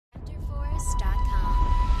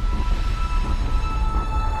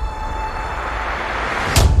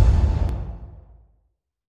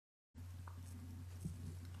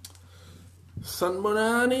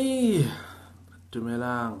Sanbonani,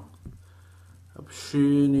 Dumelang,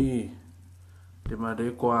 Abshini,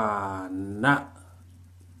 Dimadekwana.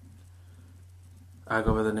 I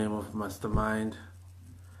go by the name of Mastermind,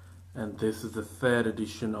 and this is the third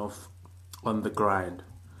edition of On the Grind.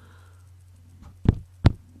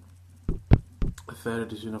 The third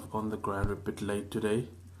edition of On the Grind. We're a bit late today,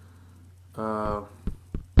 but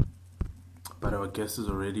our guest is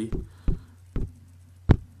already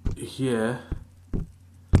here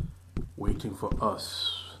waiting for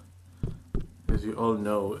us. As you all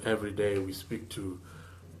know, every day we speak to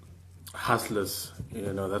hustlers.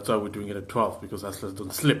 That's why we're doing it at 12, because hustlers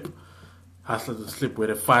don't sleep. Hustlers don't sleep. We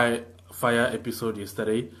had a fire episode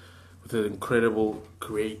yesterday with an incredible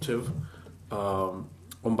creative, Umbali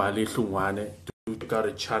Hlungwane. Check out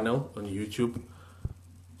a channel on YouTube.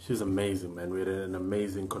 She's amazing, man. We had an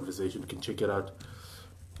amazing conversation. You can check it out.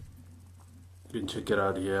 You can check it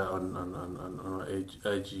out here on our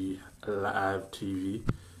IG Live TV.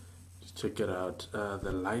 Just check it out. The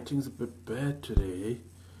lighting's a bit bad today.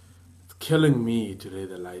 It's killing me today,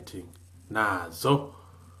 the lighting. Nazo.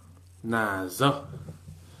 I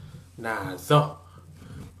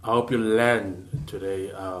hope you learn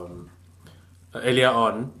today. Earlier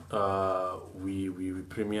on, we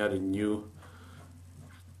premiered a new,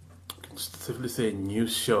 I can specifically say a new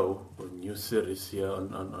show or new series here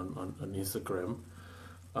on Instagram,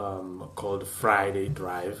 called Friday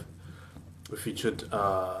Drive. We featured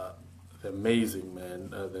the amazing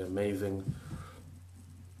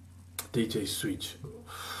DJ Switch.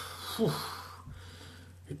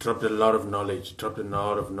 He dropped a lot of knowledge. I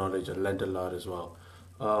learned a lot as well.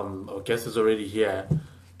 Our guest is already here.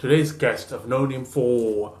 Today's guest, I've known him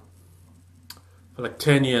for like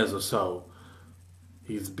 10 years or so.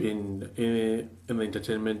 He's been in the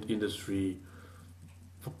entertainment industry,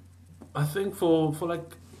 I think for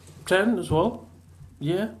like 10 as well.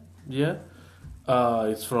 Yeah. He's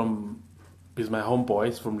my homeboy.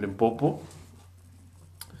 He's from Limpopo.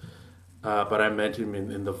 But I met him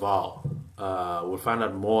in the Val. We'll find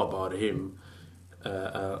out more about him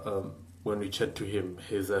when we chat to him.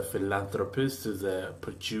 He's a philanthropist, he's a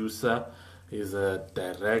producer, he's a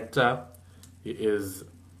director, he is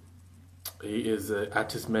an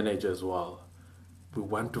artist manager as well. We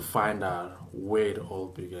want to find out where it all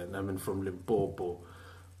began. I mean, from Limpopo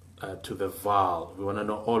to the Val. We want to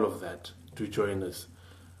know all of that. To join us.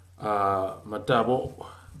 Matabo,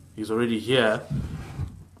 he's already here.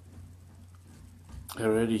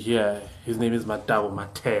 His name is Matabo,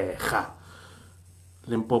 Mathekga,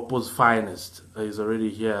 Limpopo's finest. He's already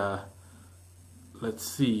here. Let's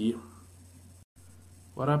see.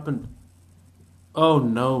 What happened? Oh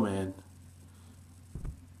no, man.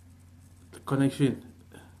 The connection.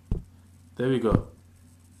 There we go.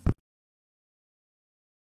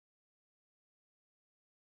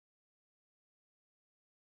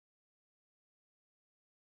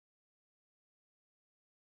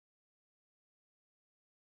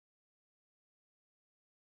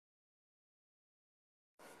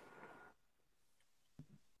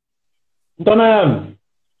 Ntwana,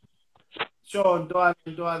 Sure,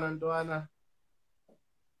 Ntwana.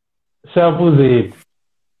 Shabuzi.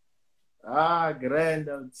 Grand,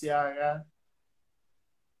 Tiaga.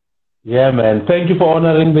 Yeah, man. Thank you for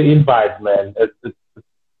honoring the invite, man. It's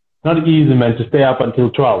not easy, man, to stay up until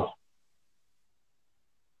 12.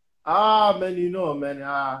 Man, man,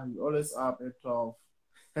 you're always up at 12.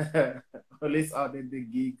 Always out at the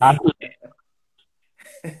gigs.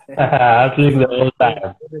 Hustling the whole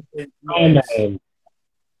time. Oh, man.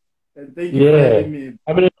 And thank you for having me.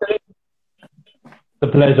 I mean, it's a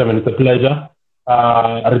pleasure, man. It's a pleasure.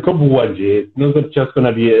 It's not just going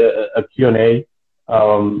to be a Q&A.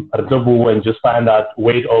 And just find out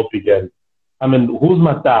where it all began. I mean, who's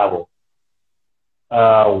Matabo?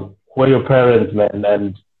 Who are your parents, man?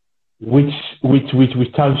 And which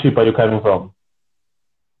township are you coming from?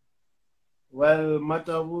 Well,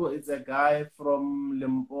 Matabo is a guy from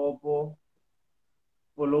Limpopo,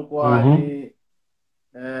 Polokwane,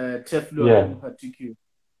 Teflon in particular.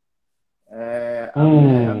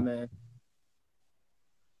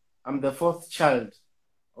 I'm the fourth child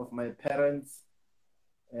of my parents,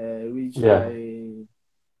 which I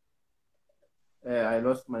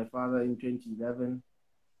lost my father in 2011,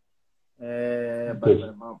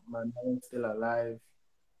 but my mom is still alive.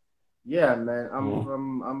 Yeah, man,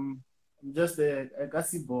 I'm just a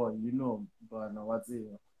Kasi boy, but now what's it?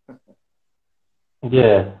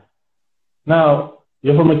 Yeah. Now,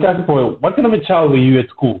 you're from a Kasi boy. What kind of a child were you at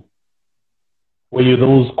school? Were you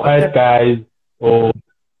those quiet guys, or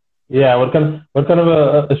what kind of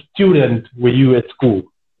a student were you at school,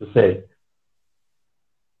 to say?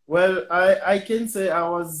 Well, I can say I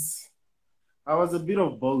was a bit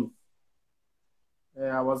of both.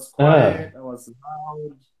 I was Ah, quiet, I was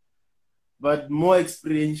loud, but more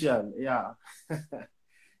experiential. Yeah.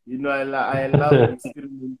 I loved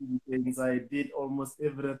experimenting things. I did almost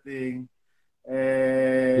everything.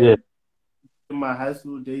 yeah. In my high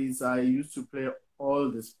school days, I used to play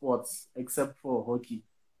all the sports except for hockey.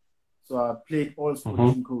 So I played all Mm-hmm.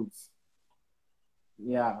 sporting codes.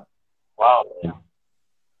 Yeah. Wow.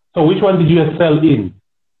 So which one did you excel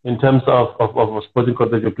in terms of sporting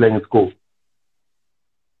course that you're playing at school?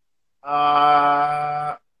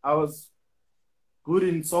 I was good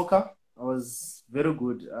in soccer. I was very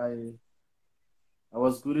good. I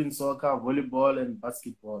was good in soccer, volleyball, and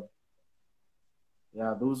basketball.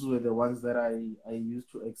 Yeah, those were the ones that I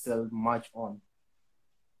used to excel much on.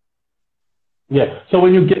 Yeah. So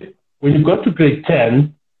when you got to grade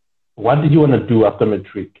 10, what did you want to do after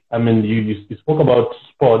matric? I mean, you spoke about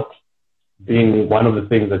sport being one of the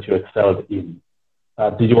things that you excelled in.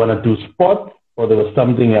 Did you want to do sport or there was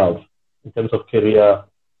something else in terms of career?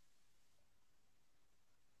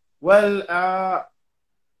 Well,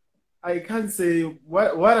 I can't say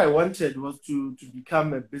what I wanted was to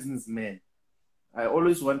become a businessman. I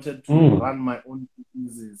always wanted to Mm, run my own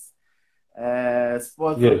businesses.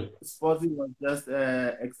 yes, Sporting was just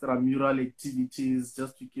extramural activities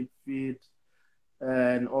just to keep fit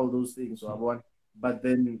and all those things. So but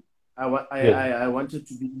then yes. I wanted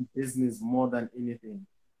to be in business more than anything.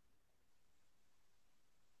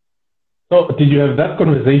 So did you have that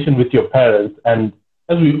conversation with your parents? And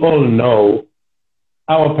as we all know,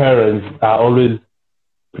 our parents are always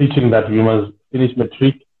preaching that we must finish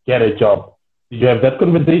matric, get a job. Did you have that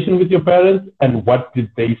conversation with your parents? And what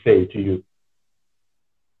did they say to you?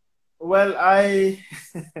 Well, I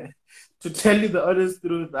to tell you the honest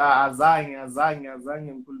truth, azange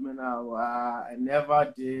ngikhulume nawo. I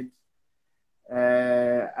never did.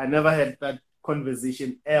 I never had that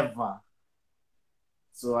conversation ever.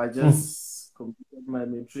 So I Mm, just completed my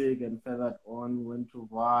matric and further on, went to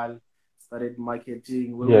Val, started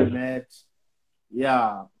marketing where we yes. met.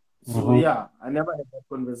 Yeah. So Mm-hmm. yeah, I never had that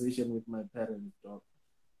conversation with my parents, dog.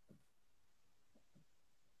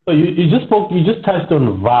 So you just touched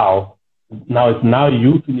on Val. Now it's now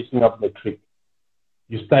you finishing up matric.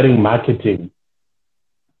 You're studying marketing.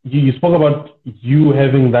 You spoke about you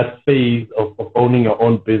having that phase of owning your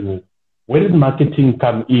own business. Where did marketing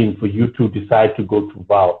come in for you to decide to go to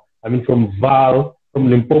Val? I mean, from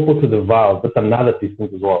Limpopo to the Val, that's another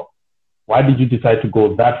distance as well. Why did you decide to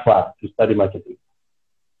go that far to study marketing?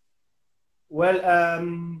 Well,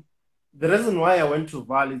 the reason why I went to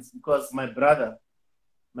Val is because my brother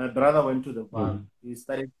went to the Val. Mm. He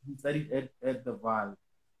studied at the Val.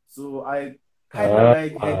 So I kind of Uh,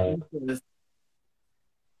 like had uh, interest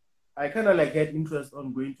I kind of like had interest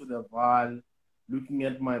on going to the Val, looking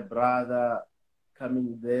at my brother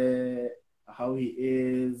coming there, how he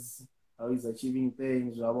is, how he's achieving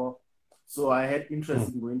things, yabo. So I had interest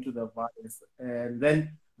mm, in going to the Val, and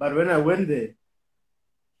then, but when I went there,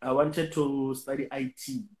 I wanted to study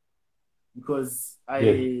IT because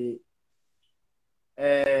yes,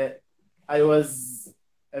 uh, I was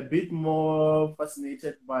a bit more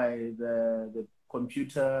fascinated by the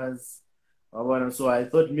computers. So I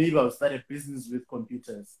thought maybe I'll start a business with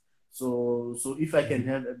computers. So if I can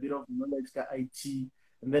have a bit of knowledge to IT,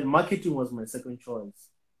 and then marketing was my second choice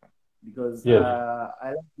because yes, I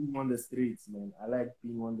like being on the streets, man. I like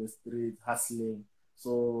being on the streets, hustling.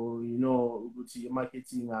 So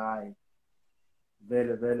marketing, I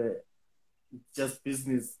very it's just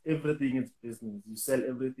business. Everything is business. You sell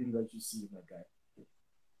everything that you see, my guy.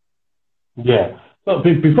 yeah. So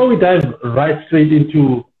before we dive right straight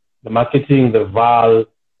into the marketing, the Val,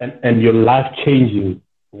 and your life changing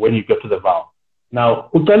when you get to the Val. Now,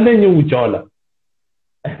 utaleni ujola.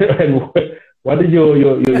 And what did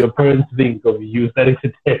your parents think of you starting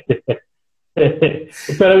to take?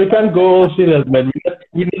 But we can't go all serious, man.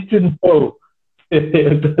 We need to know.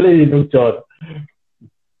 Utaleni ujola.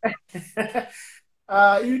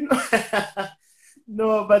 You know,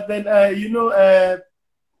 no, but then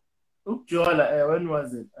Ukjola, when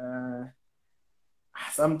was it?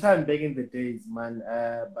 Sometime back in the days, man.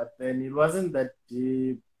 But then it wasn't that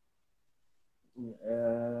deep.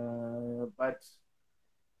 But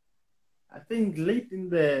I think late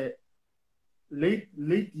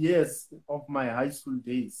years of my high school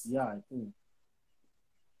days. Yeah, I think.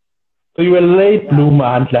 So you were a late Yeah, bloomer,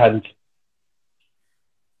 Antland.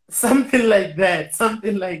 something like that.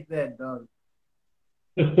 Something like that, dog.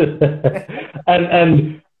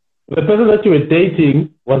 And the person that you were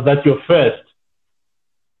dating, was that your first?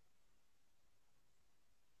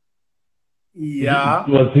 Yeah.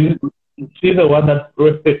 Was she the one that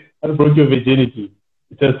broke your virginity?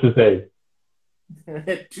 Just to say.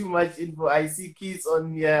 Too much info. I see kids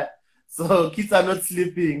on here. So kids are not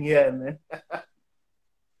sleeping here, man.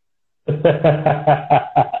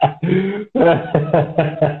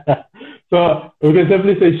 So we can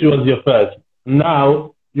simply say she was your first.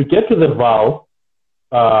 Now you get to the vow,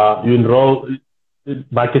 you enroll in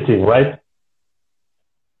marketing, right?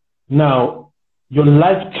 Now your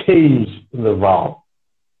life changed in the vow.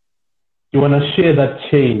 You want to share that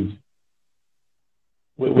change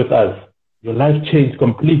with us? Your life changed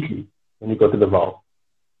completely when you got to the vow.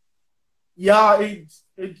 Yeah,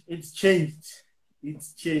 it's changed.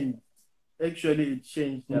 It's changed. Actually, it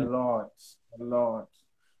changed a lot,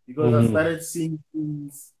 because I Mm-hmm. started seeing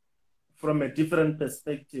things from a different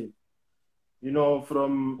perspective.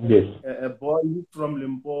 From Yes, a boy from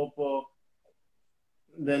Limpopo,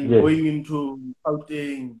 then yes, going into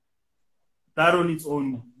Gauteng. That on its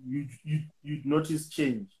own, you'd notice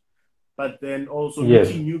change. But then also yes,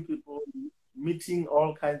 meeting new people, meeting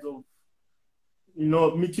all kinds of,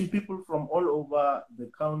 meeting people from all over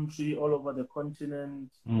the country, all over the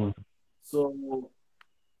continent. mm, So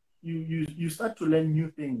you start to learn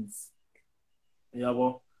new things. Yeah,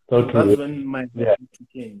 well, so that's totally. when my Yeah. attitude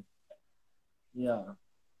came. Yeah.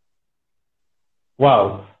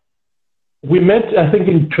 Wow. We met, I think,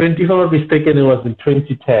 in 20, if I'm not mistaken, it was in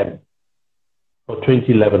 2010 or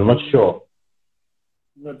 2011. I'm not sure.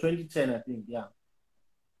 No, 2010, I think. Yeah.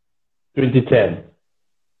 2010.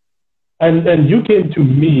 And you came to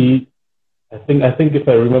me. I think if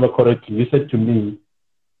I remember correctly, you said to me,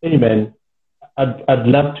 "Hey man, I'd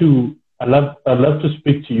love to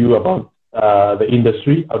speak to you about the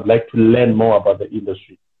industry. I'd like to learn more about the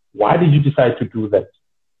industry." Why did you decide to do that?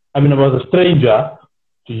 I mean, I was a stranger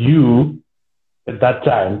to you at that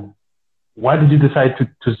time. Why did you decide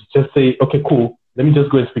to just say, "Okay, cool, let me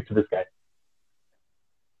just go and speak to this guy"?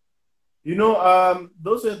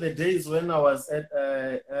 Those were the days when I was at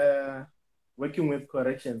working with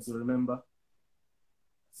corrections, remember?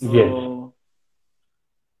 Yes. So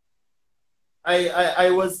I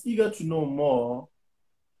was eager to know more.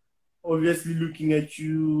 Obviously, looking at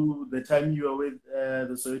you, the time you were with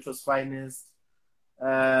the Sowetos Finest,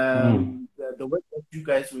 Mm, the work that you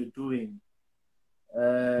guys were doing,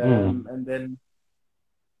 mm, and then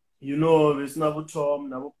with Nabu Tom,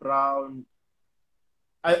 Nabu Brown.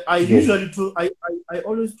 I yes. usually told I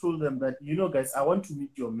always told them that guys, I want to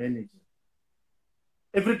meet your manager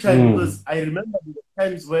every time, Mm, because I remember the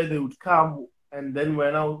times where they would come, and then we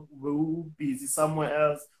were busy somewhere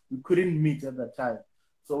else, we couldn't meet at that time.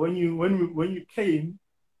 So when you came,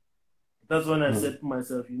 that's when I mm, said to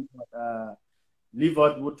myself, leave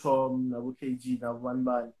out Wutom, Nabu KG, Nabu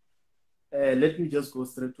Wanban. Let me just go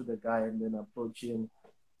straight to the guy and then approach him.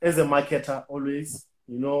 As a marketer, always,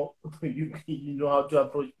 you know how to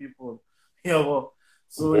approach people. Yeah, well,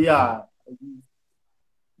 so yeah,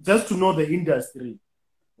 just to know the industry.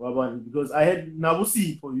 Because I had Nabu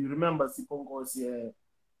Sipo, you remember Sipongos,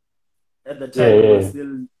 at the yeah, time we were yeah,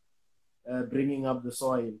 still bringing up the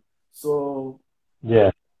soil. So yeah.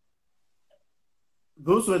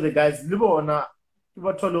 those were the guys. Libona,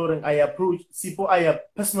 I approached Sipo.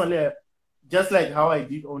 Personally, just like how I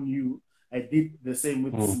did on you, I did the same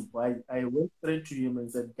with Mm, Sipo. I went straight to him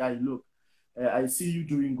and said, "Guy, look, I see you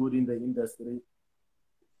doing good in the industry."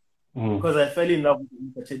 mm, Because I fell in love with the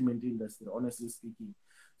entertainment industry, honestly speaking.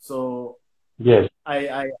 So yes.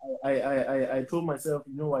 I told myself,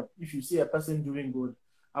 you know what? If you see a person doing good,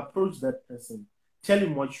 approach that person, tell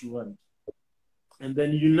him what you want, and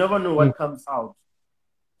then you never know Mm, what comes out.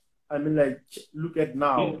 I mean, like, look at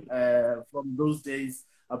now, from those days,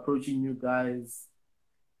 approaching new guys.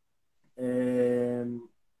 Um,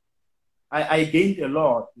 I gained a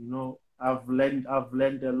lot. I've learned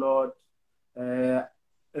a lot, uh,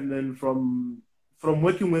 and then from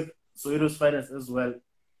working with Sowetos Finance as well,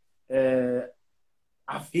 uh,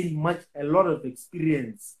 I've gained a lot of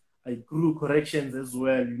experience. I grew corrections as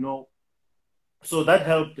well. So that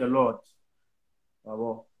helped a lot.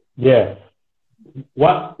 Bravo. yeah.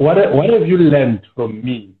 What have you learned from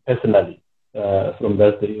me personally from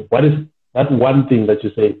that day? What is that one thing that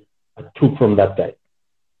you say I took from that guy?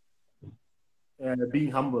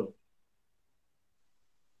 Being humble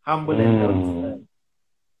and down to Mm, earth.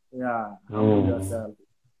 Yeah, humble mm, yourself.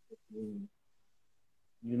 Mm.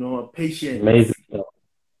 Patience. amazing stuff.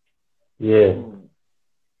 Yeah. Mm.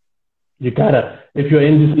 You gotta, if you're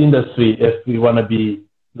in this industry, if you want to be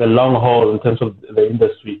the long haul in terms of the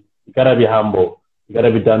industry, you gotta be humble. You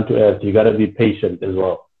gotta be down to earth. You gotta be patient as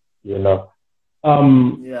well. You know.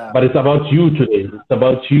 Yeah. But it's about you today. It's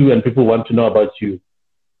about you, and people want to know about you.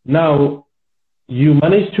 Now, you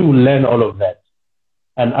managed to learn all of that.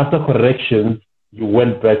 And after corrections, you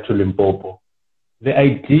went back to Limpopo. The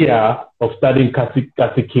idea of studying Kasi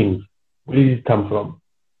Kings, where did it come from?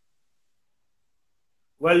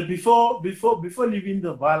 Well, before leaving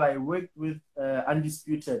the Val, I worked with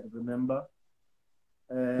Undisputed. Remember?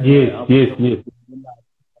 Yes, yes, yes.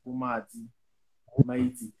 Mighty.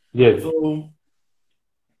 Yes. So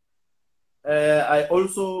I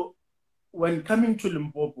also, when coming to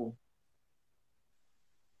Limpopo,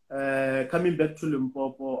 coming back to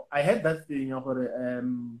Limpopo, I had that thing.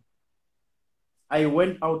 I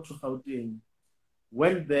went out to Gauteng,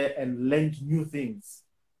 went there and learned new things,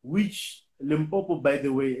 which Limpopo, by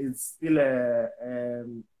the way, is still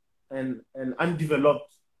an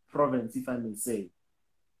undeveloped province, if I may say.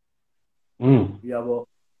 Yeah, well,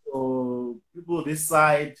 so people this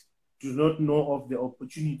side do not know of the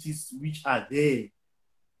opportunities which are there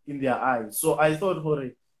in their eyes. So I thought,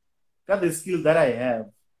 Hore, got the skill that I have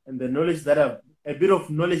and the knowledge that a bit of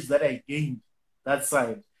knowledge that I gained that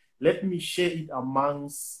side. Let me share it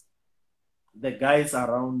amongst the guys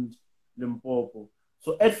around Limpopo.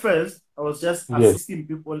 So at first, I was just assisting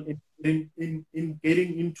people in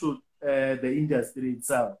getting into the industry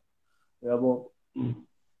itself. Yeah, well,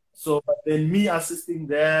 so, but then me assisting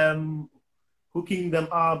them, hooking them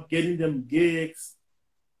up, getting them gigs,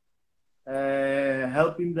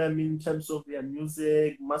 helping them in terms of their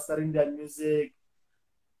music, mastering their music,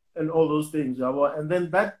 and all those things. And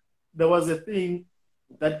then there was a thing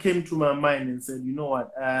that came to my mind and said, you know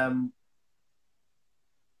what?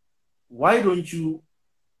 Why don't you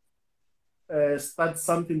start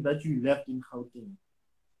something that you left in Gauteng?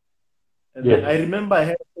 And then I remember I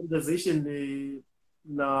had a conversation with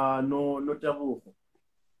Matabo.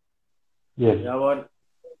 Yes.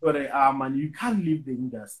 Man, you can't leave the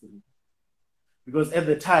industry. Because at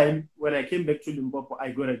the time, when I came back to Limpopo,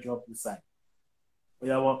 I got a job beside.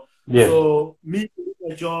 So me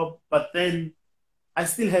doing a job, but then I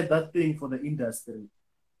still had that thing for the industry.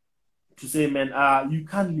 To say, man, you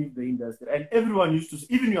can't leave the industry. And everyone used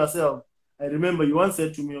to, even yourself, I remember you once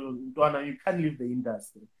said to me, Tuana, you can't leave the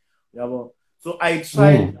industry. So I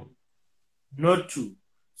tried not to.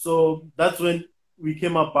 So that's when we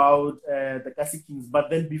came about the Kasi Kings. But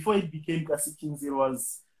then before it became Kasi Kings, it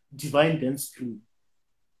was Divine Dance Crew.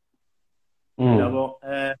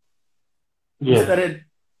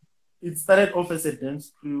 It started off as a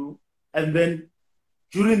dance crew. And then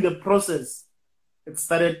during the process,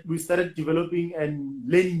 we started developing and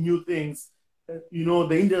learning new things.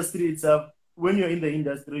 The industry itself, when you're in the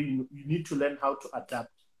industry, you need to learn how to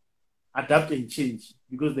adapt and change,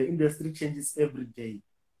 because the industry changes every day.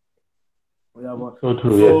 So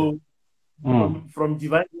true, from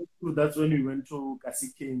Divine Crew, that's when we went to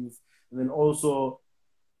Kasi Kings. And then also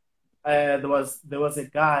there was a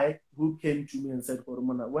guy who came to me and said,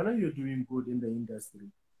 Koromana, when are you doing good in the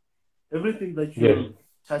industry? Everything that you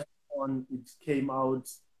touched on, it came out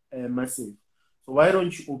massive. So why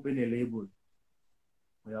don't you open a label?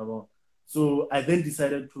 So I then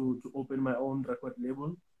decided to open my own record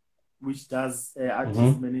label, which does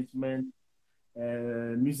artist management,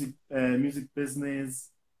 music business,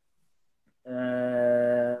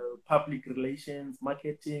 public relations,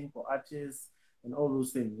 marketing for artists, and all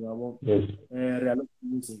those things. Reality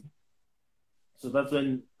music. So that's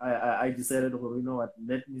when I decided, you know what,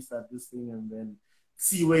 let me start this thing and then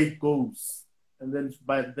see where it goes. And then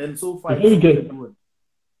so far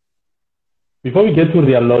before we get to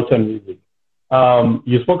Real Locha music,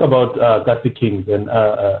 you spoke about Kasi Kings and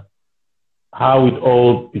how it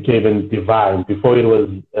all became in Divine. Before it was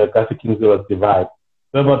Kasi Kings, it was Divine.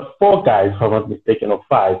 There were about 4 guys, if I'm not mistaken, or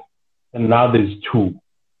 5, and now there's 2.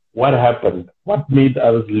 What happened? What made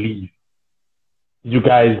us leave? Did you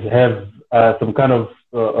guys have some kind of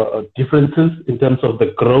differences in terms of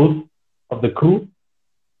the growth of the crew?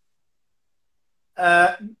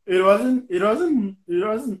 It was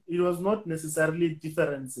not necessarily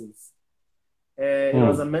differences. It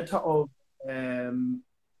was a matter of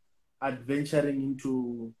venturing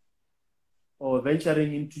into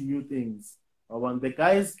new things. When the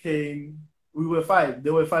guys came, we were 5.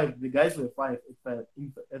 They were 5. The guys were 5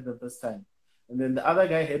 at the first time, and then the other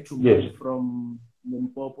guy had to move from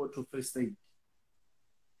Limpopo to Free State,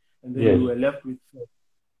 and then we were left with 4.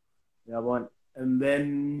 And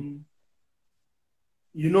then,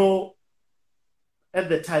 at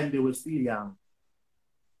the time they were still young.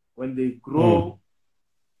 When they grow,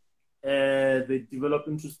 they develop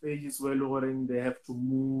into stages where they have to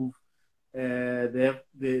move. They have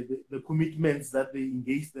the commitments that they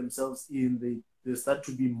engage themselves in. They start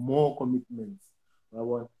to be more commitments.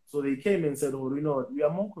 So they came and said, we are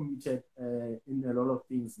more committed in a lot of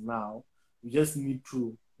things now. We just need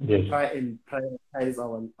to try and prioritize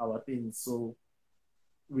our things. So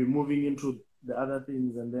we're moving into the other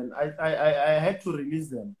things, and then I had to release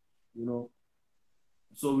them, you know.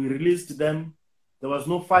 So we released them. There was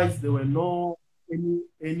no fights. There were no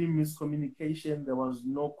any miscommunication. There was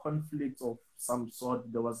no conflict of some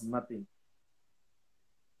sort. There was nothing.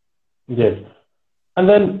 Yes. And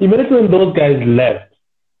then immediately when those guys left,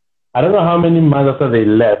 I don't know how many months after they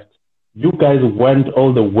left, you guys went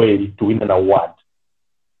all the way to win an award.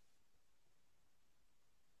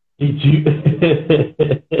 Did you?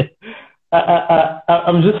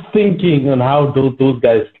 I'm just thinking on how those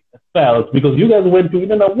guys felt, because you guys went to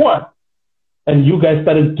win an award and you guys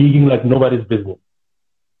started gigging like nobody's business.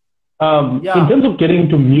 In terms of getting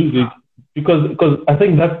into music, because I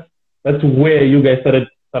think that's where you guys started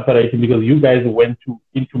separating, because you guys went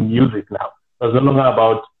into music now. It was no longer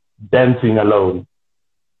about dancing alone.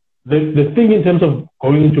 The thing in terms of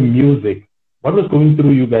going into music, what was going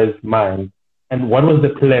through you guys' mind, and what was the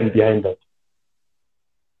plan behind that?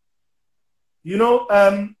 You know,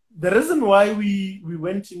 the reason why we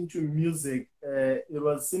went into music, it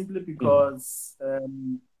was simply because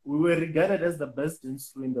we were regarded as the best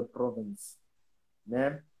dance in the province,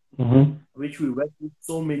 which we worked with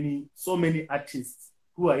so many artists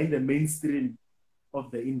who are in the mainstream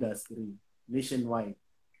of the industry nationwide.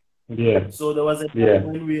 Yeah. So there was a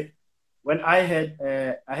time when I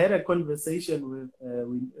had a conversation with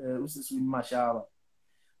Matabo.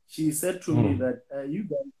 She said to me that you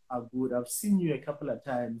guys are good. I've seen you a couple of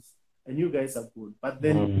times, and you guys are good. But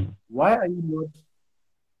then, why are you not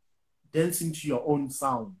dancing to your own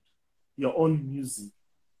sound, your own music?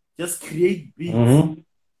 Just create beats, and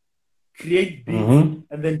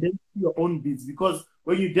then dance to your own beats. Because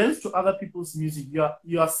when you dance to other people's music,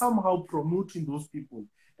 you are somehow promoting those people,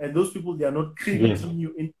 and those people, they are not crediting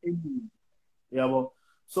you in any way. Yeah, well,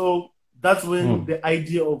 so that's when the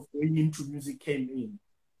idea of going into music came in.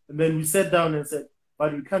 And then we sat down and said,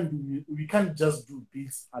 but we can't just do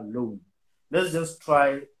beats alone. Let's just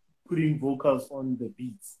try putting vocals on the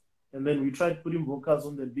beats. And then we tried putting vocals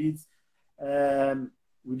on the beats.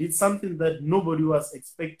 We did something that nobody was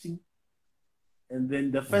expecting. And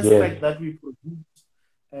then the first track that we produced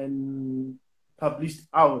and published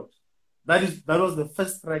out, that was the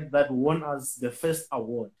first track that won us the first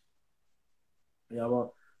award. Yeah,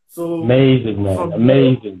 well, so amazing,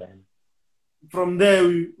 man. From there,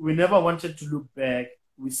 we never wanted to look back.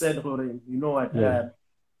 We said, you know what,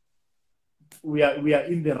 we are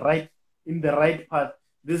in the right path.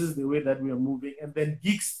 This is the way that we are moving. And then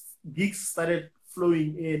gigs started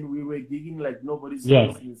flowing in. We were gigging like nobody's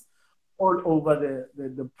business all over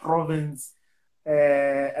the province.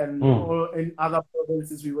 And in other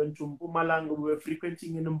provinces, we went to Mpumalanga. We were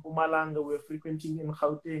frequenting in Mpumalanga. We were frequenting in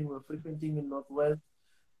Gauteng. We were frequenting in Northwest,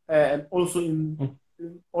 and also in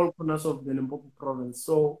all corners of the Limpopo province.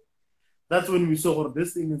 So that's when we saw,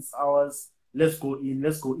 this thing is ours. Let's go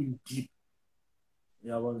in deep.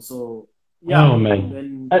 Yeah, well, so yeah. Oh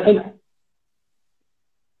man.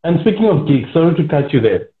 And speaking of gigs, sorry to cut you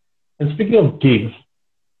there. And speaking of gigs,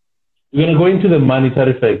 we're gonna go into the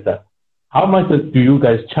monetary factor. How much do you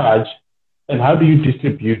guys charge, and how do you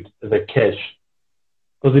distribute the cash?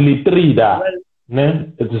 Because the three there,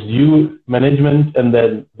 it is you, management, and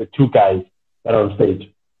then the two guys that are on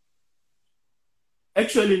stage.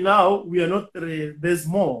 Actually, now we are not three. There's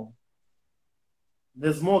more.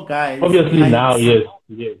 There's more guys. Obviously now, yes.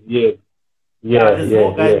 There's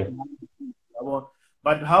more guys.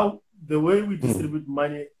 But how the way we distribute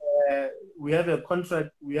money? We have a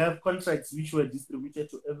contract. We have contracts which were distributed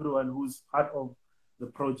to everyone who's part of the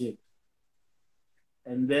project,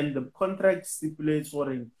 and then the contract stipulates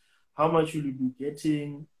for how much will you be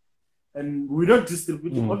getting, and we don't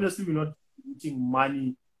distribute. Obviously, we're not distributing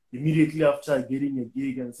money immediately after getting a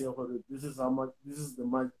gig and say, "Oh, this is how much. This is the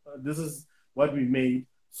money. This is what we made.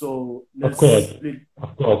 So let's split."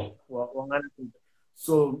 Of course.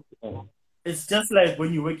 So it's just like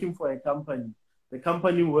when you're working for a company. The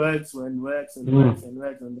company works and works, and then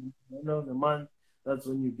the end of the month, that's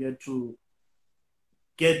when you get your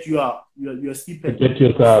stipend. Get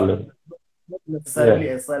your salary. Not necessarily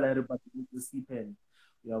a salary, but the stipend.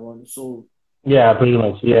 So pretty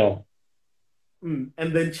much, And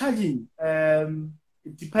then charging,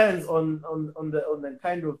 it depends on the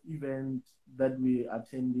kind of event that we're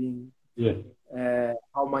attending.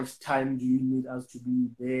 How much time do you need us to be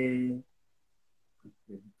there?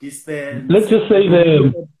 Distance. Let's just say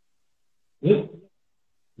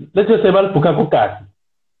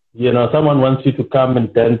someone wants you to come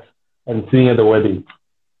and dance and sing at their wedding.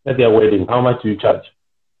 How much do you charge?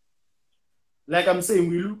 like I'm saying,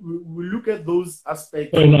 we look at those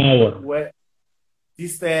aspects Per hour. where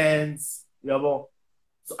distance, so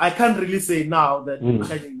I can't really say now that we're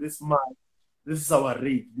charging this much, this is our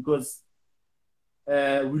rate, because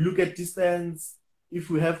we look at distance, if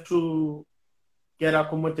we have to get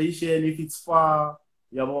accommodation, if it's far,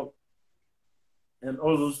 and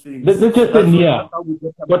all those things. Let's just say near.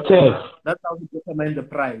 What else? That's how we determine the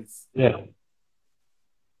price. Yeah.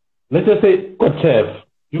 Let's just say, whatever.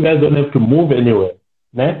 You guys don't have to move anywhere.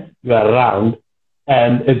 Né? You're around,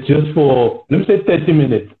 and it's just for, let me say, 30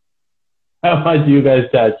 minutes. How much do you guys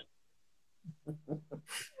charge?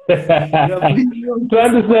 Trying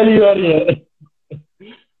to sell you on here.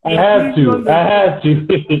 I have to.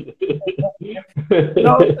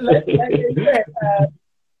 No, like I said,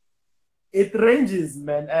 it ranges,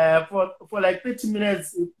 man. For like 30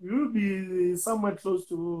 minutes, it will be somewhere close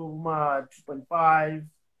to 2.5,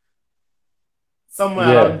 somewhere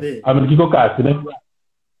around there. I mean, Kiko Cast, you know?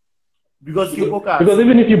 Because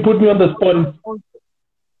even if you put me on the spot,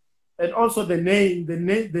 and also the name,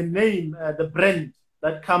 the brand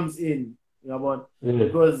that comes in,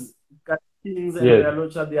 because Kings and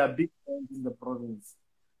Alocha, they are big brands in the province,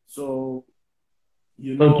 so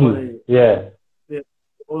they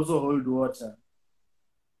also hold water.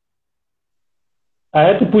 I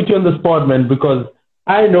had to put you on the spot, man, because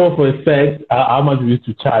I know for a fact how much we used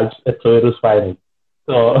to charge at Toyota's Finance.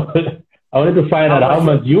 So I wanted to find out how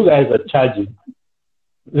much you guys are charging.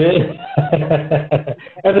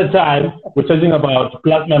 At the time, we're charging about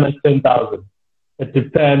plus minus 10,000. It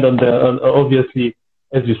depends on obviously,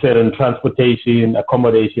 as you said, on transportation,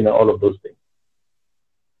 accommodation, and all of those things.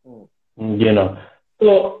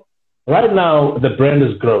 So right now, the brand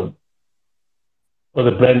is growing, or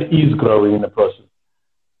the brand is growing in the process.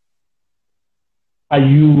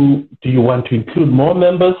 Do you want to include more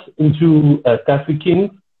members into Kasi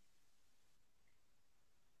Kings?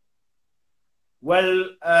 Well,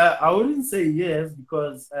 I wouldn't say yes,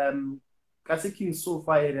 because Kasi Kings so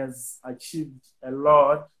far it has achieved a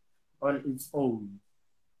lot on its own.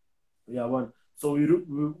 So we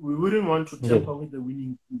wouldn't want to tamper with the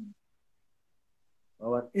winning team.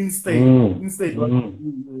 Instead,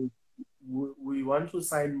 we want to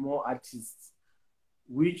sign more artists,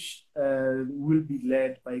 which will be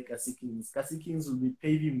led by Kasi Kings. Kasi Kings will be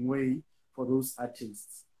paving way for those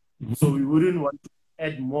artists. So we wouldn't want to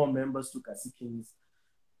add more members to Kasi Kings,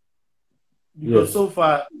 because so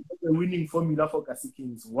far the winning formula for Kasi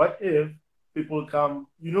Kings. What if people come?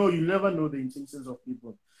 You never know the intentions of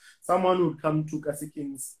people. Someone would come to Kasi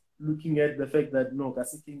Kings looking at the fact that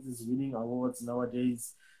Kasi Kings is winning awards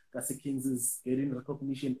nowadays. Kasi Kings is getting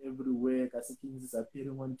recognition everywhere. Kasi Kings is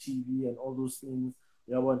appearing on TV and all those things.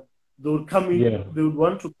 They would come in. They would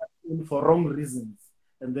want to come in for wrong reasons,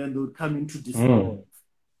 and then they would come in to destroy.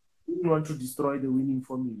 We didn't want to destroy the winning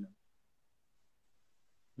formula.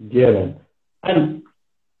 Yeah, man. And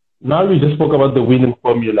now we just spoke about the winning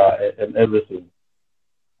formula and everything.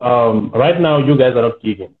 Right now, you guys are not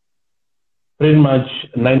gigging. Pretty much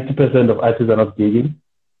 90% of artists are not gigging,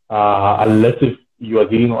 unless if you are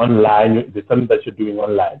gigging online, there's something that you're doing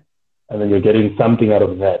online, and then you're getting something out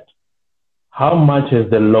of that. How much has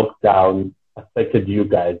the lockdown affected you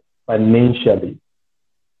guys financially?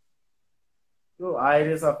 So it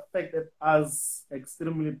has affected us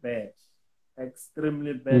extremely bad.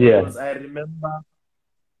 Because I remember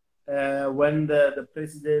when the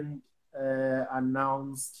president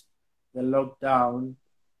announced the lockdown,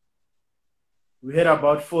 we had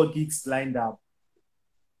about 4 gigs lined up.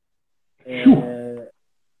 We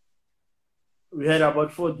had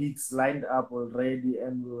about 4 gigs lined up already,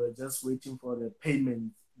 and we were just waiting for the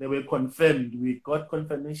payment. They were confirmed. We got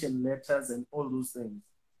confirmation letters and all those things.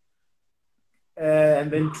 And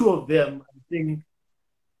then 2 of them, I think,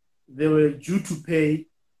 they were due to pay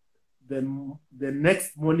the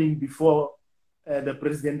next morning before the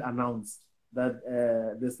president announced that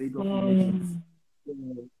the state of emergency.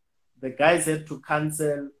 The guys had to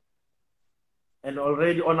cancel, and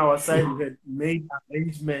already on our side we had made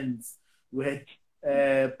arrangements. We had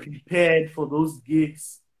prepared for those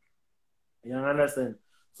gigs. You understand?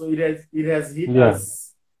 So it has hit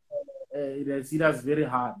us. It has hit us very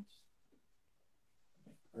hard.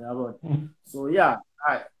 So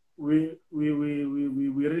we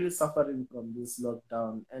really suffering from this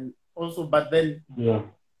lockdown, and also, but then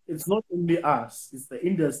it's not only us; it's the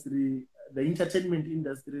industry. The entertainment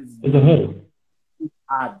industry is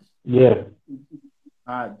hard. It's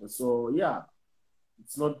hard. So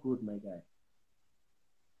it's not good, my guy.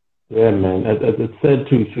 Yeah, man. It's sad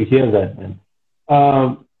to hear that, man.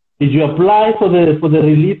 Did you apply for the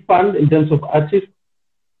relief fund in terms of artists?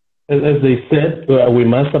 As they said, we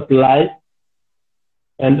must apply.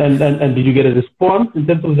 And did you get a response in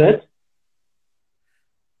terms of that?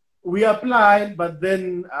 We applied, but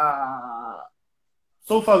then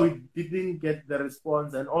so far we didn't get the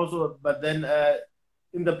response, and also, but then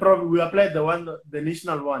in the we applied the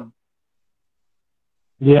national one.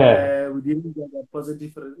 Yeah. We didn't get a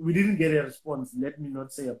positive. We didn't get a response. Let me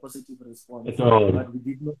not say a positive response, At all. but we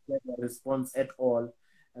did not get a response at all.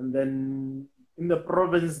 And then in the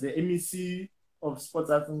province, the MEC of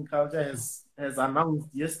Sports, Arts and Culture has announced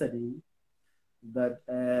yesterday that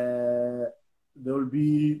there will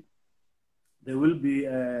be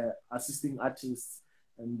assisting artists,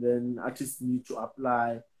 and then artists need to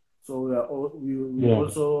apply. So we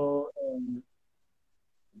also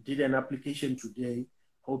did an application today,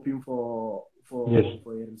 hoping for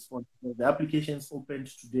a response. The applications opened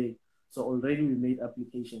today, so already we made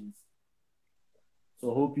applications.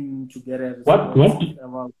 So hoping to get a response.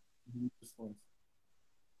 What? Response.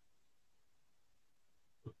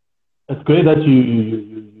 It's great that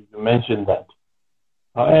you mentioned that.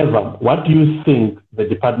 However, what do you think the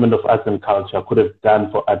Department of Arts and Culture could have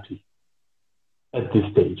done for artists at this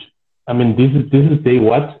stage? I mean, this is day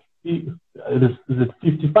what? Is it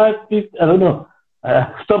 55, 50? I don't know.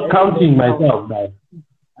 Stop counting myself now.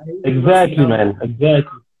 Exactly, man.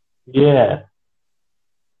 Exactly. Yeah.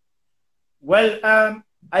 Well,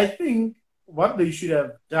 I think what they should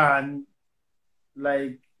have done,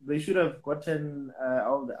 like they should have gotten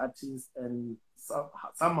all the artists and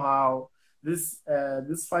somehow this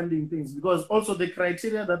funding things, because also the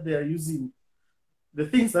criteria that they are using, the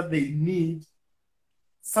things that they need,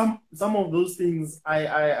 some of those things I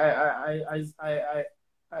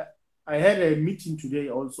had a meeting today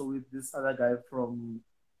also with this other guy from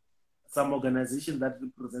some organization that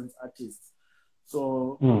represents artists.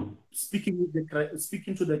 So speaking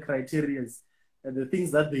to the criteria and the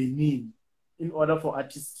things that they need in order for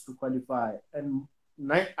artists to qualify, and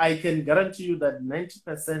I can guarantee you that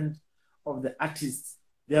 90% of the artists,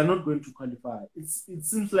 they are not going to qualify. It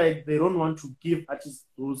seems like they don't want to give artists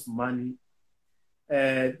those money.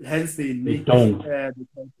 Hence, they make the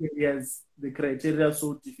criteria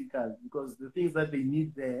so difficult, because the things that they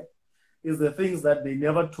need there is the things that they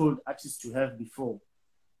never told artists to have before.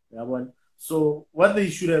 So what they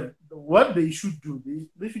should do,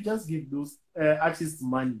 they should just give those artists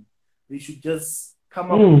money. They should just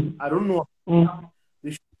come up. I don't know.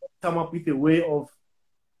 They should come up with a way of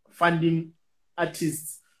funding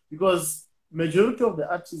artists, because majority of the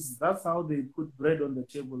artists, that's how they put bread on the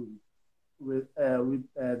table with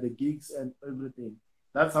the gigs and everything.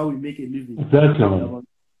 That's how we make a living. Exactly.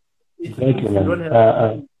 Exactly. We don't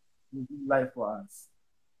have life for us.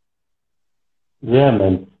 Yeah,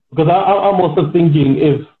 man. Because I'm also thinking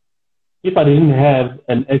if I didn't have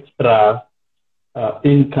an extra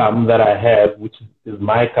income that I have, which is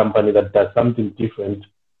my company that does something different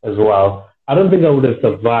as well, I don't think I would have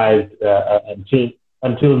survived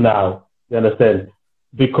until now. You understand?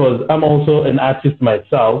 Because I'm also an artist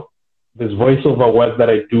myself. There's voiceover work that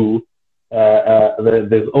I do.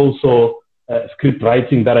 There's also script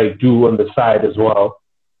writing that I do on the side as well.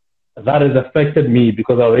 That has affected me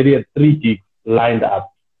because I already had 3 gigs lined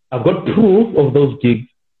up. I've got proof of those gigs.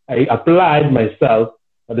 I applied myself,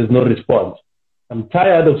 but there's no response. I'm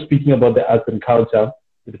tired of speaking about the arts and culture,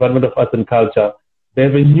 the Department of Arts and Culture. They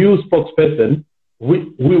have a new spokesperson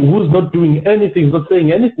who's not doing anything, not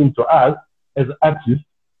saying anything to us as artists.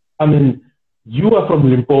 I mean, you are from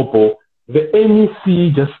Limpopo. The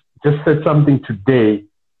MEC just said something today.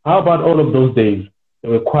 How about all of those days? They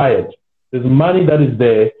were quiet. There's money that is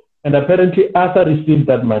there, and apparently Arthur received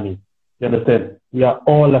that money. You understand? We are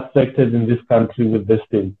all affected in this country with this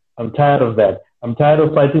thing. I'm tired of that. I'm tired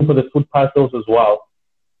of fighting for the food parcels as well.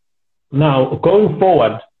 Now, going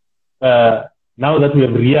forward, now that we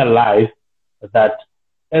have realized that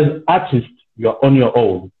as artists, you're on your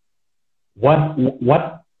own, what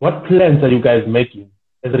plans are you guys making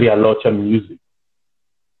as Rialocha Music?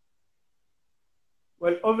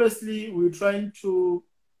 Well, obviously, we're trying to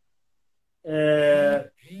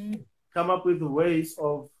come up with ways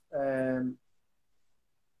of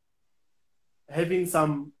having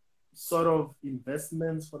some sort of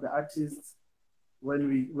investments for the artists.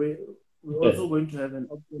 When we're also going to have an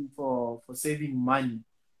option for saving money.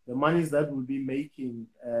 The monies that we'll be making,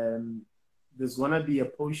 there's gonna be a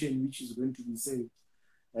portion which is going to be saved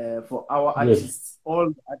for our artists, all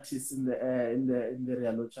the artists in the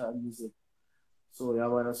Rialocha Music. So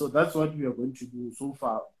yeah, so that's what we are going to do so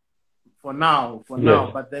far. For now.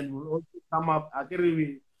 But then we'll also come up.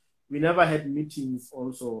 Actually, we never had meetings.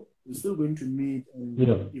 Also, we're still going to meet and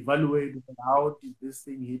evaluate how did this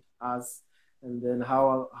thing hit us, and then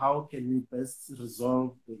how can we best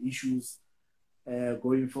resolve the issues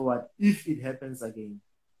going forward if it happens again.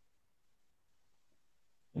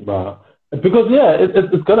 Wow. Because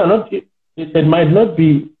it's gonna not. It might not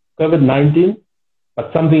be COVID-19,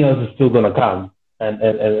 but something else is still gonna come,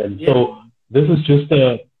 and Yeah. so this is just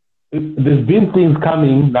a. There's been things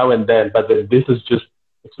coming now and then, but then this is just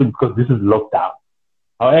because this is lockdown.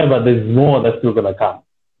 However, there's more that's still gonna come,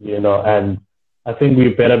 and I think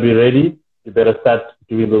we better be ready. We better start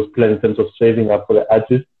doing those plans in terms of saving up for the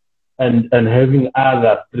artists and having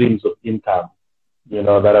other streams of income, that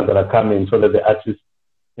are gonna come in so that the artists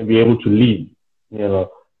can be able to lead, you know.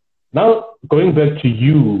 Now, going back to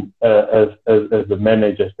you as the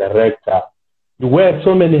manager, as director, you wear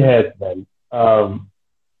so many hats, man.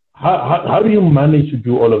 How do you manage to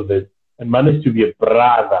do all of this and manage to be a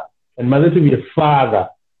brother and manage to be a father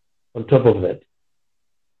on top of that?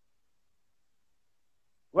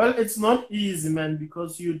 Well, it's not easy, man,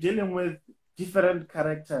 because you're dealing with different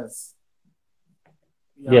characters.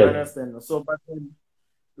 You Yes. understand? So, but then,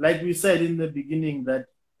 like we said in the beginning, that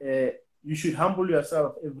you should humble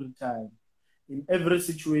yourself every time. In every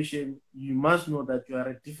situation, you must know that you are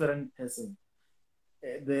a different person.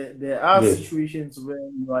 There are Yes. situations where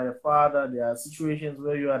you are a father, there are situations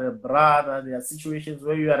where you are a brother, there are situations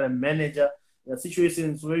where you are a manager, there are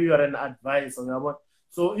situations where you are an advisor.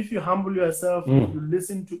 So if you humble yourself,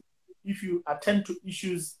 if you attend to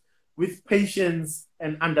issues with patience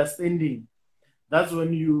and understanding, that's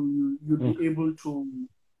when you'll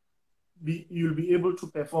be able to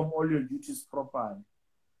perform all your duties properly.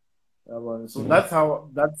 So that's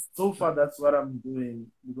what I'm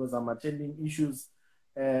doing, because I'm attending issues.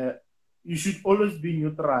 You should always be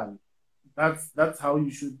neutral. That's how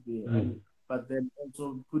you should be. But then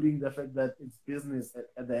also putting the fact that it's business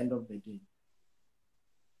at the end of the day.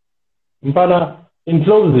 Mpana, in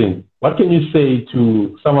closing, what can you say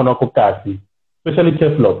to someone like Okasi, especially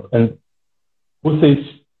Teflop, and who says,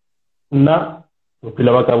 "Na, I'm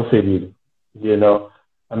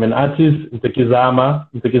an artist, Mtekizama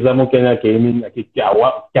Kenya Gaming, Mathekga.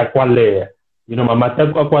 What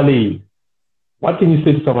can you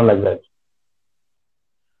say to someone like that?"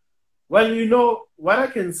 Well, what I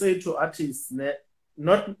can say to artists,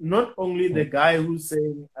 not only the guy who's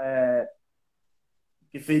saying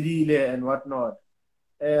Kifedile and whatnot,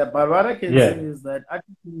 but what I can say is that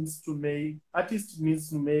artists needs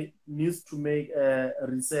to make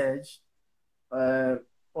research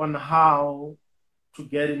on how to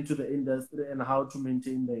get into the industry and how to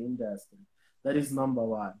maintain the industry. That is number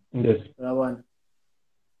one. Yes.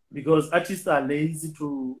 Because artists are lazy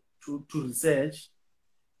to research,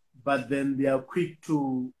 but then they are quick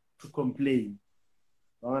to complain.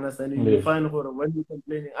 I understand. Yes. You find when you're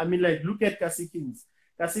complaining. I mean, like, look at Kasi Kings.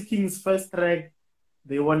 Kasi Kings' first track,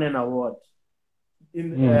 they won an award.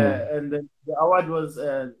 And then the award was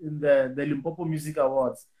in the Limpopo Music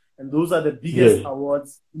Awards. And those are the biggest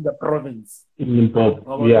awards in the province. In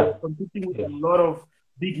Limpopo, competing with a lot of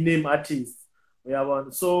big name artists.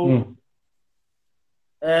 So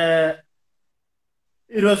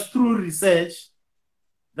it was through research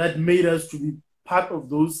that made us to be part of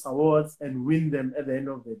those awards and win them at the end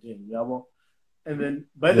of the day. And then,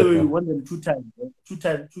 by the way, we won them 2 times,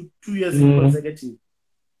 2 years consecutive.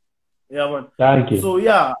 Thank you. So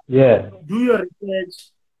do your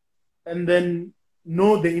research and then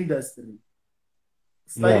know the industry.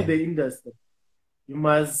 Study the industry. You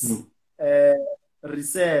must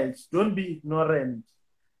research. Don't be ignorant.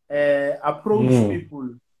 Approach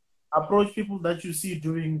people that you see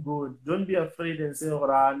doing good. Don't be afraid and say, "Oh,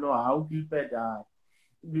 no, how Gilbert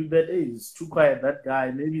is too quiet. That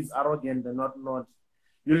guy, maybe he's arrogant and not.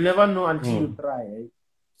 You'll never know until you try.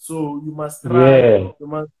 So you must try. You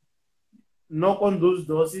must knock on those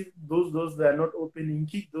doors. If those doors they are not opening,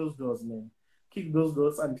 kick those doors, man. Kick those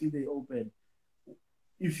doors until they open.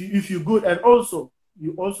 If you're good, and also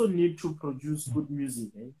you also need to produce good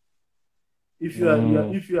music. If you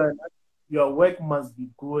are your work must be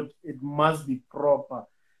good. It must be proper,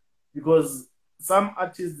 because some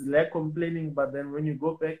artists like complaining, but then when you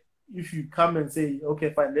go back, if you come and say,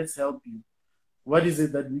 "Okay, fine, let's help you. What is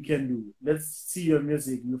it that we can do? Let's see your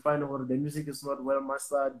music." You find out the music is not well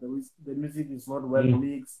mastered, the music is not well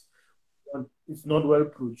mixed, it's not well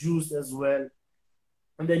produced as well.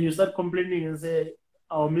 And then you start complaining and say,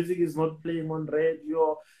 "Our music is not playing on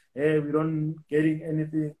radio, we don't getting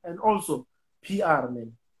anything." And also, PR,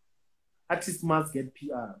 man. Artists must get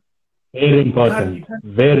PR. Very important.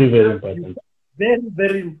 Very, very important. Very,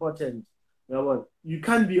 very important. You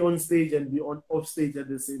can't be on stage and be off stage at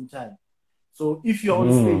the same time. So if you're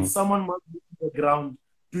on stage, someone must be on the ground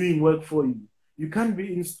doing work for you. You can't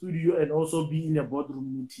be in studio and also be in a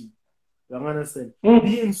boardroom meeting. You understand? Mm.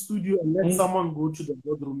 Be in studio and let someone go to the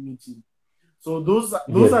boardroom meeting. So those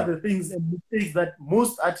Yes. are the things and mistakes that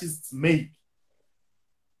most artists make.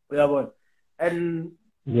 Yeah, but and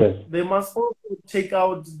Yes. they must also take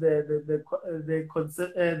out the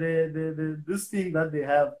concept this thing that they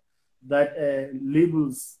have that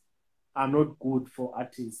labels are not good for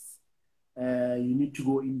artists. You need to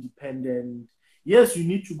go independent. Yes, you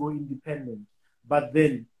need to go independent, but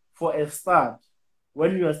then for a start,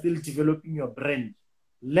 when you are still developing your brand,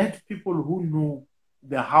 let people who know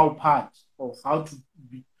the how part of how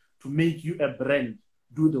to make you a brand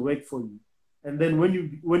do the work for you. And then when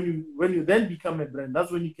you then become a brand,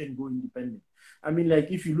 that's when you can go independent. I mean, like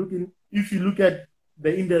if you look at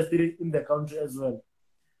the industry in the country as well,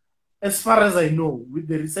 as far as I know, with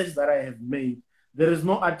the research that I have made, there is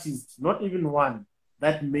no artist, not even one,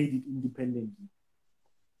 that made it independently.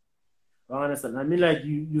 I understand. I mean, like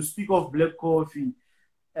you speak of Black Coffee,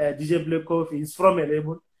 DJ Black Coffee is from a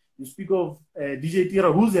label. You speak of DJ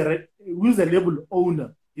Tira, who's a label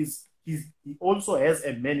owner. He also has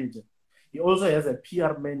a manager. He also has a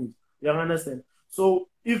PR manager. You understand? So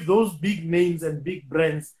if those big names and big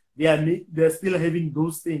brands they're still having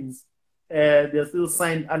those things, they're still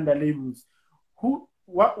signed under labels. Who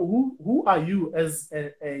are you as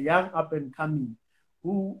a young up and coming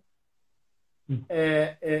who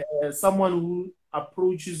someone who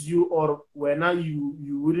approaches you, or when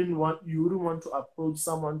you wouldn't want to approach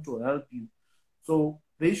someone to help you? So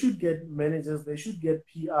they should get managers, they should get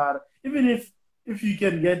PR. Even if you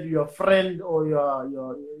can get your friend or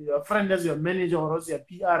your friend as your manager or as your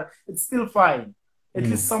PR, it's still fine. At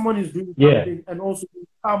least someone is doing something, and also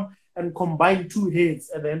come and combine two heads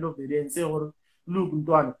at the end of the day and say, oh, look,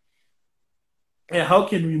 Ntwana, how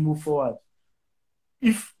can we move forward?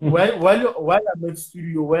 If while I'm at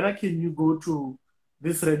studio, when can you go to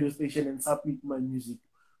this radio station and submit my music?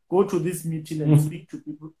 Go to this meeting and speak to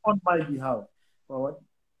people on my behalf. Sorry.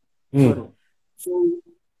 So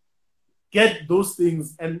get those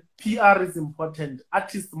things, and PR is important.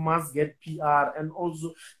 Artists must get PR, and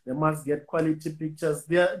also they must get quality pictures.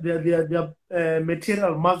 Their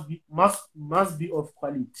material must be of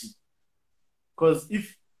quality. Because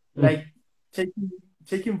if like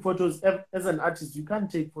taking photos as an artist, you can't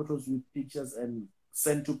take photos with pictures and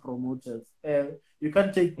send to promoters. You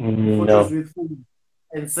can't take photos with food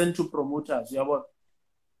and send to promoters. Yeah, what?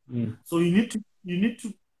 So you need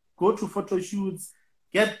to go to photo shoots,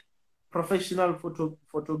 get professional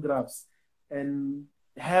photographs, and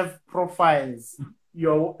have profiles.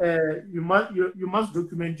 You must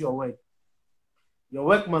document your work. Your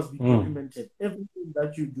work must be documented. Everything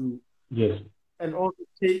that you do. Yes. And also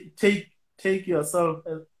take yourself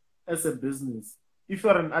as a business. If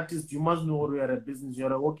you're an artist, you must know you're a business.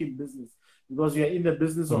 You're a working business because you're in the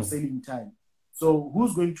business of selling time. So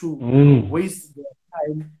who's going to waste their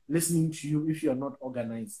time listening to you if you're not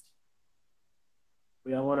organized?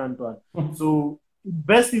 We are one and one. So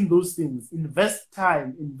invest in those things. Invest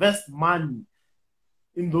time. Invest money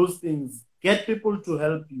in those things. Get people to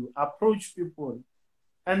help you. Approach people,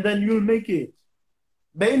 and then you'll make it.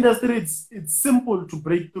 The industry, it's simple to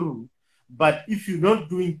break through, but if you're not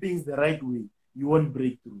doing things the right way, you won't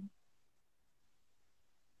break through.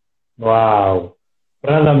 Wow.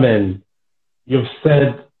 Brother, man, you've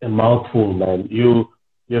said a mouthful, man. You've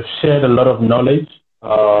shared a lot of knowledge.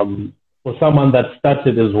 For someone that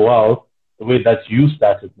started as well, the way that you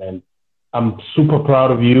started, man, I'm super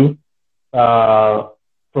proud of you.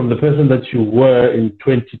 From the person that you were in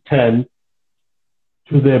 2010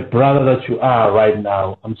 to the brother that you are right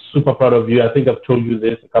now. I'm super proud of you. I think I've told you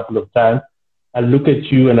this a couple of times. I look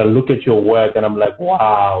at you and I look at your work and I'm like,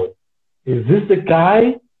 wow, is this the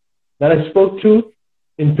guy that I spoke to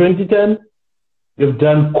in 2010? You've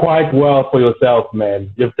done quite well for yourself,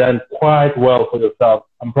 man. You've done quite well for yourself.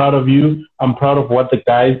 I'm proud of you. I'm proud of what the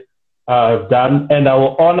guys have done. And I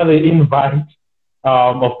will honor the invite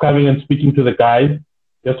of coming and speaking to the guys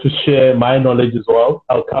just to share my knowledge as well.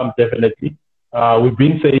 I'll come definitely. We've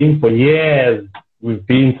been saying for years,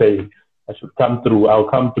 I should come through. I'll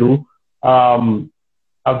come through.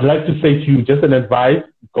 I'd like to say to you just an advice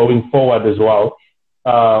going forward as well.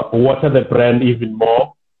 Water the brand even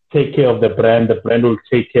more. Take care of the brand will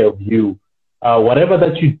take care of you. Whatever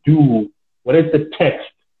that you do, whether it's the text,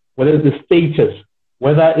 whether it's the status,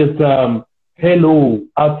 whether it's hello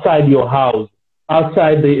outside your house,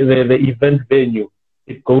 outside the event venue,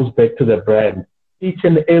 it goes back to the brand. Each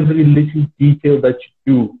and every little detail that you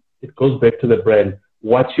do, it goes back to the brand.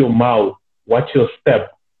 Watch your mouth, watch your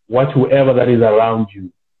step, watch whoever that is around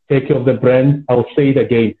you. Take care of the brand. I'll say it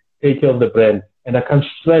again. Take care of the brand. And I can't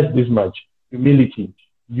stress this much. Humility.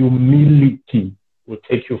 will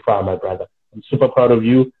take you far, my brother. I'm super proud of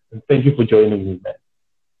you, and thank you for joining me, man.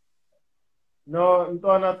 No,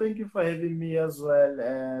 Ntwana, thank you for having me as well.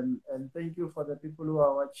 And thank you for the people who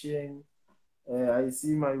are watching. I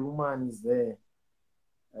see my woman is there.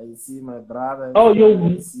 I see my brothers Oh, there.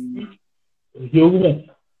 I see. your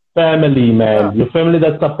family, Yeah, man. Your family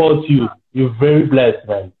that supports you. You're very blessed,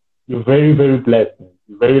 man. You're very, very blessed, man.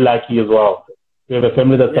 You're very lucky as well. You have a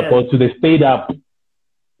family that yes. supports you. They stayed up.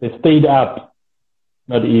 They stayed up.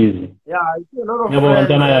 Not easy. Yeah, I see a lot of Yabo, friends.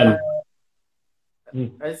 Antana yan.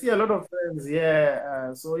 Mm. I see a lot of friends.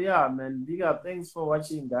 Yeah. So yeah, man. Big up. Thanks for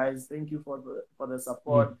watching, guys. Thank you for the Mm.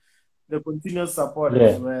 support, the continuous support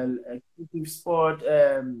as Yeah. well. Exclusive Sport.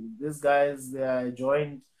 These guys they are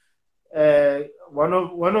joined. One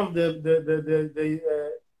of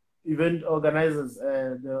the event organizers,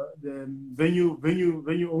 the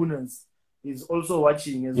venue owners, is also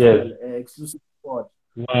watching as Yes. well. Exclusive Sport.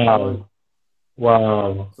 You know. Wow.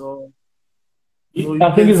 Wow. So so you I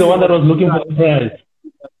think can he's the see one that what was we looking are. for the prize.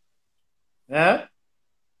 Yeah.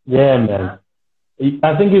 Yeah, man.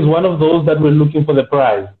 I think he's one of those that were looking for the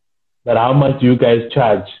prize. That how much do you guys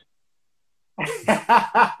charge?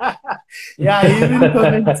 Yeah, he even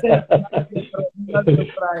commented not the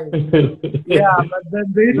price. Yeah, but then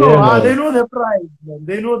they know, Yeah, they man. know the price, man.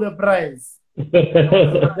 They know the price. But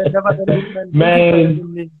then nevertheless, man, thank you for Man,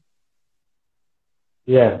 having me.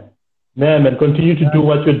 yeah. Man, continue to Yeah, do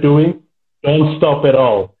what you're doing. Don't stop at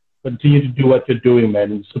all. Continue to do what you're doing,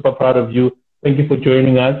 man. I'm super proud of you. Thank you for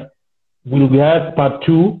joining us. We'll have part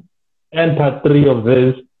two and part three of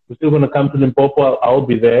this. We're still going to come to Limpopo. I'll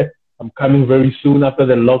be there. I'm coming very soon after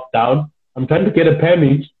the lockdown. I'm trying to get a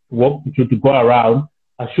permit to go around.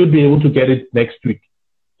 I should be able to get it next week,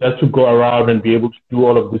 just to go around and be able to do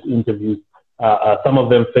all of these interviews, some of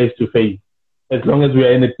them face to face, as long as we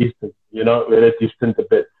are in a distance, we're a distance a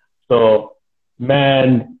bit. So,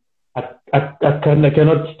 man, I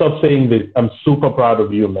cannot stop saying this. I'm super proud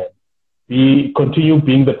of you, man. Continue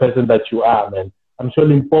being the person that you are, man. I'm sure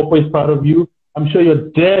Limpopo is proud of you. I'm sure your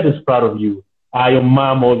dad is proud of you. Your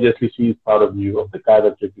mom, obviously, she is proud of you, of the guy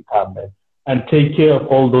that you've become, man. And take care of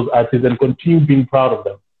all those artists and continue being proud of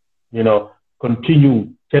them. You know,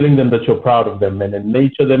 continue telling them that you're proud of them, man, and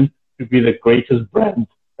nurture them to be the greatest brand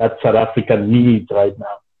that South Africa needs right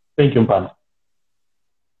now. Thank you, Mpana.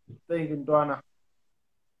 thank you, Ntwana.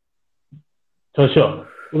 So sure.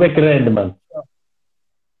 Ube grand, man.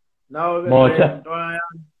 Now we're Mocha. Ntwana.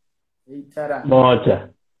 Hey, tada. Mocha.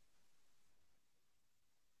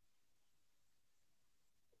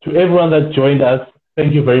 To everyone that joined us,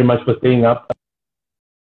 thank you very much for staying up.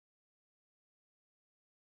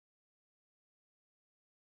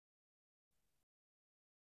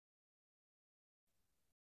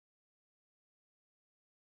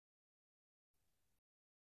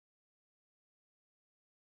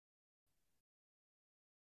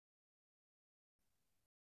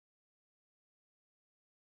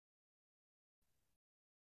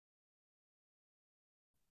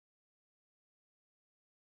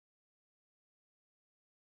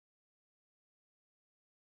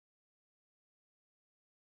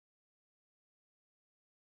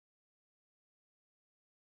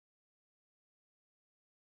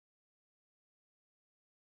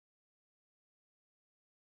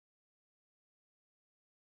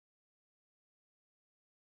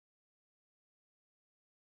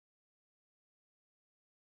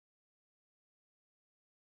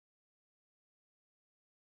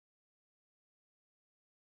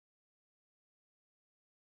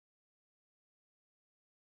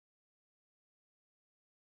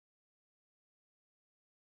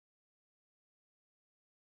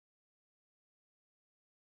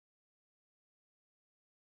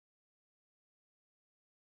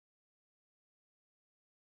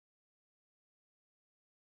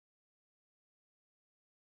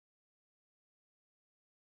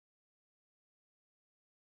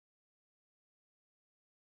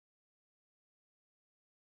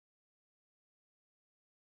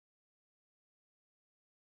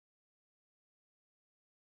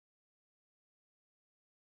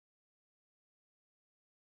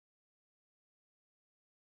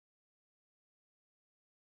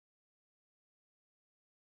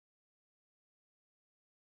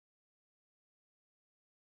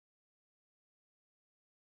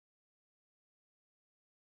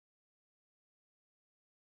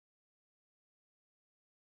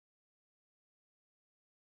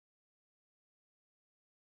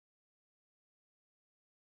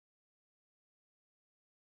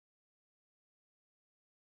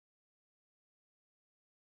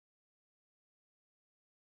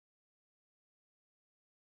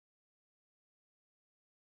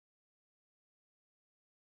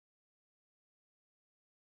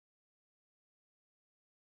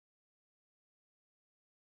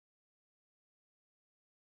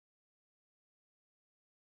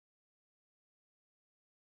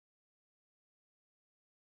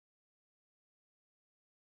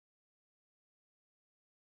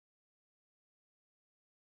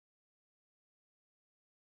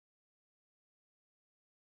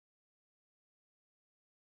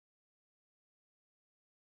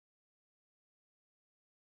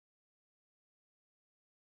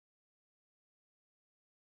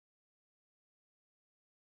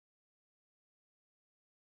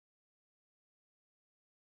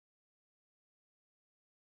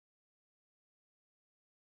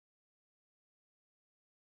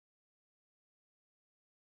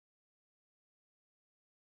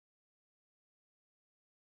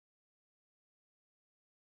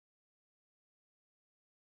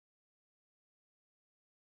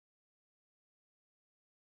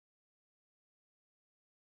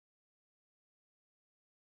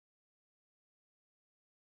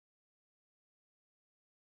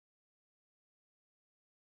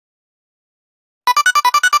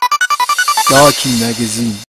 Darky Magazine.